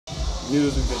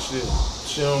music and shit.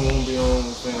 Shit don't wanna be on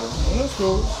the thing. And that's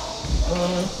cool.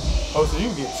 Oh, so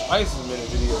you get twice as many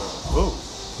videos. Whoa.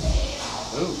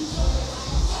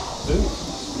 Dude.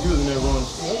 You was in there going,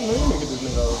 let me get this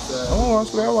nigga outside. I don't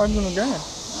watch that. I watch him in the game.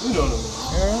 You don't know me.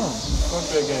 Yeah. Fuck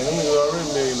that game. Them niggas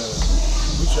already made now.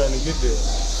 We trying to get there.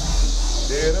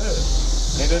 Dead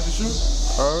ass. Ain't that the truth?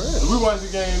 Alright. We watch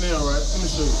the game now, right? Let me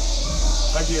show you.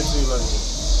 I give it to you like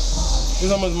this. This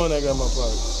is how much money I got in my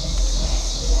pocket.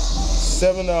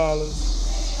 $7,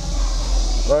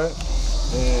 right?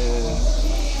 And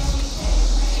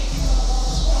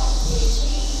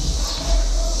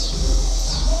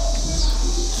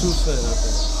 2 cents, I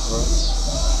think, right?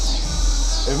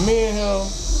 If me and him,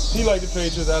 he like the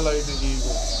Patriots, I like the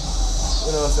Eagles.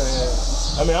 You know what I'm saying?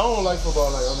 I mean, I don't like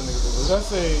football like other niggas do. But let's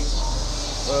say,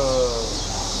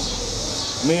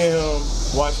 me and him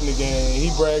watching the game,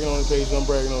 he bragging on the Patriots, I'm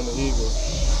bragging on the Eagles.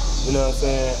 You know what I'm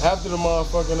saying? After the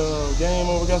motherfucking game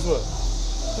over, guess what?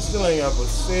 I still ain't got but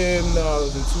 $7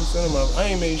 and 2 cents. I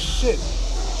ain't made shit.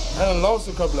 I done lost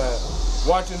a couple of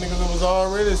watching niggas that was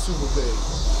already super big.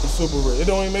 Super rich. It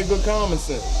don't even make good common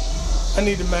sense. I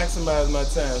need to maximize my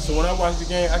time. So when I watch the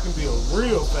game, I can be a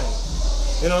real fan.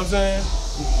 You know what I'm saying?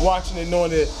 Watching it,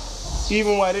 knowing that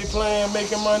even while they playing,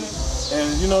 making money, and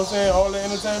you know what I'm saying, all the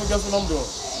entertainment, guess what I'm doing?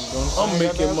 I'm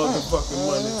making motherfucking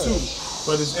money too.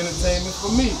 But it's entertainment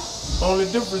for me. Only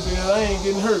difference is I ain't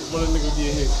getting hurt when a nigga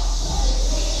get hit.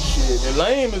 Shit. And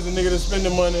lame is a nigga that's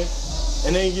spending money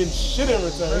and ain't getting shit in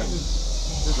return.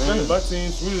 Just spending my team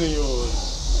sweeter than yours.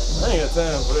 I ain't got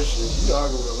time for that shit. You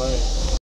argue with a lame.